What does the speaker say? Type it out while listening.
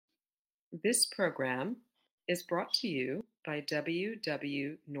This program is brought to you by W.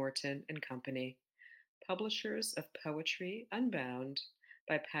 W. Norton and Company, publishers of Poetry Unbound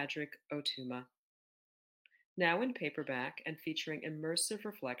by Padraig Otuma. Now in paperback and featuring immersive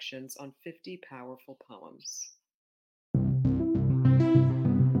reflections on 50 powerful poems.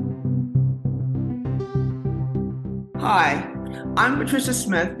 Hi, I'm Patricia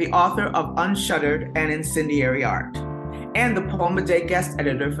Smith, the author of Unshuttered and Incendiary Art, and the Poem a Day guest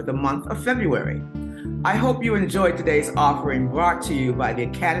editor for the month of February. I hope you enjoyed today's offering brought to you by the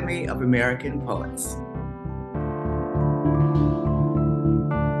Academy of American Poets.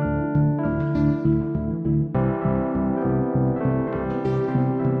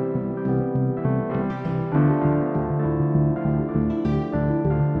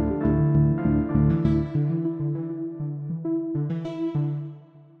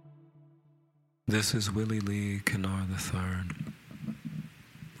 This is Willie Lee Kennard III,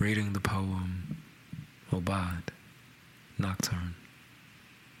 reading the poem Obad, Nocturne.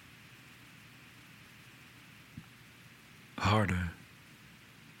 Harder,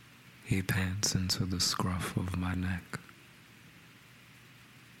 he pants into the scruff of my neck.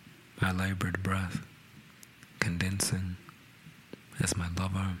 My labored breath condensing as my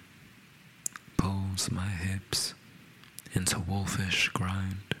lover pulls my hips into wolfish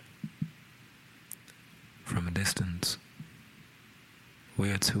grind. From a distance, we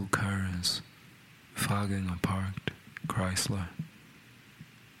are two curs fogging a parked Chrysler.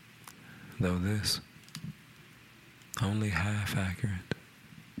 Though this, only half accurate.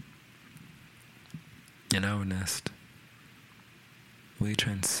 In our nest, we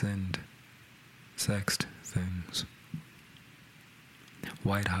transcend sexed things.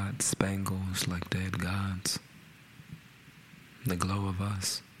 White-hot spangles like dead gods. The glow of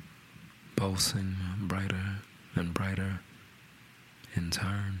us pulsing brighter and brighter in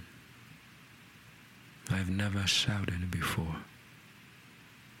turn. I've never shouted before,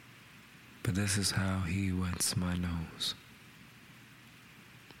 but this is how he wets my nose.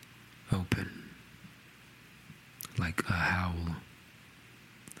 Open, like a howl,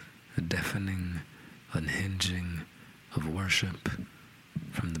 a deafening unhinging of worship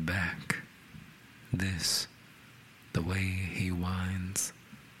from the back. This, the way he whines,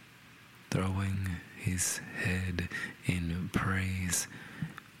 throwing his head in praise.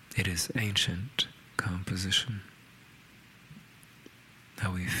 It is ancient composition.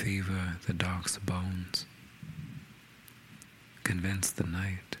 How we fever the dark's bones, convince the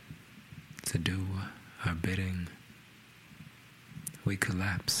night to do our bidding. We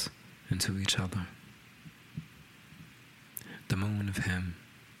collapse into each other. The moon of him,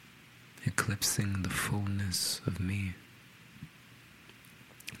 eclipsing the fullness of me.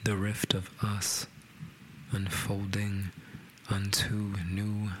 The rift of us unfolding unto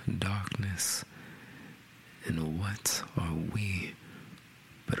new darkness. And what are we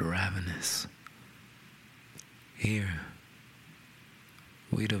but ravenous? Here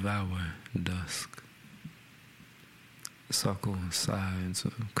we devour dusk, suckle sides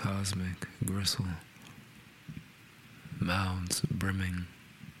of cosmic gristle, mouths brimming,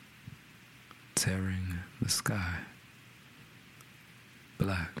 tearing the sky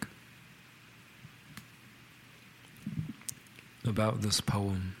black. About this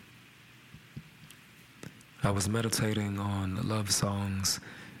poem, I was meditating on love songs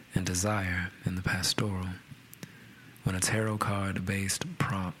and desire in the pastoral when a tarot card-based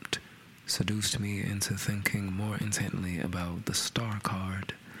prompt seduced me into thinking more intently about the star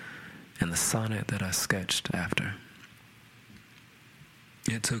card and the sonnet that I sketched after.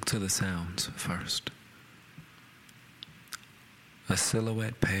 It took to the sounds first. A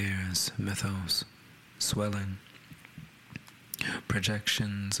silhouette pairs mythos, swelling,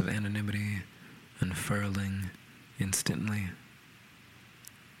 projections of anonymity unfurling instantly,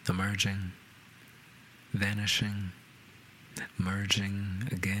 emerging, vanishing, merging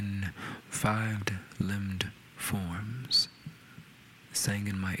again, five-limbed forms sang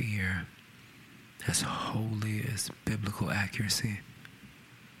in my ear as holy as biblical accuracy,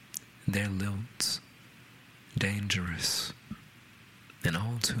 their lilts dangerous and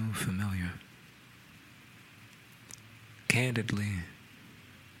all too familiar. Candidly,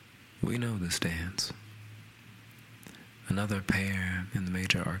 we know this dance. Another pair in the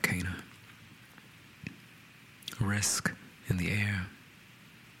major arcana. Risk in the air.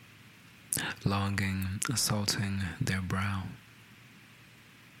 Longing assaulting their brow.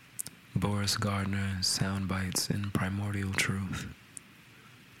 Boris Gardner sound bites in primordial truth.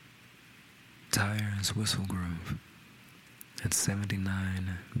 Tires whistle groove at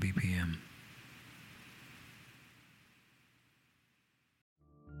 79 BPM.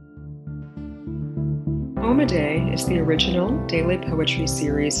 Poem a Day is the original daily poetry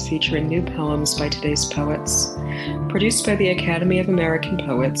series featuring new poems by today's poets. Produced by the Academy of American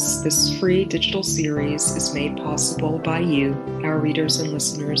Poets, this free digital series is made possible by you, our readers and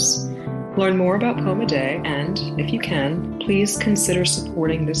listeners. Learn more about Poem a Day and, if you can, please consider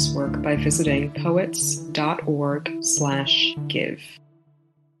supporting this work by visiting poets.org/give.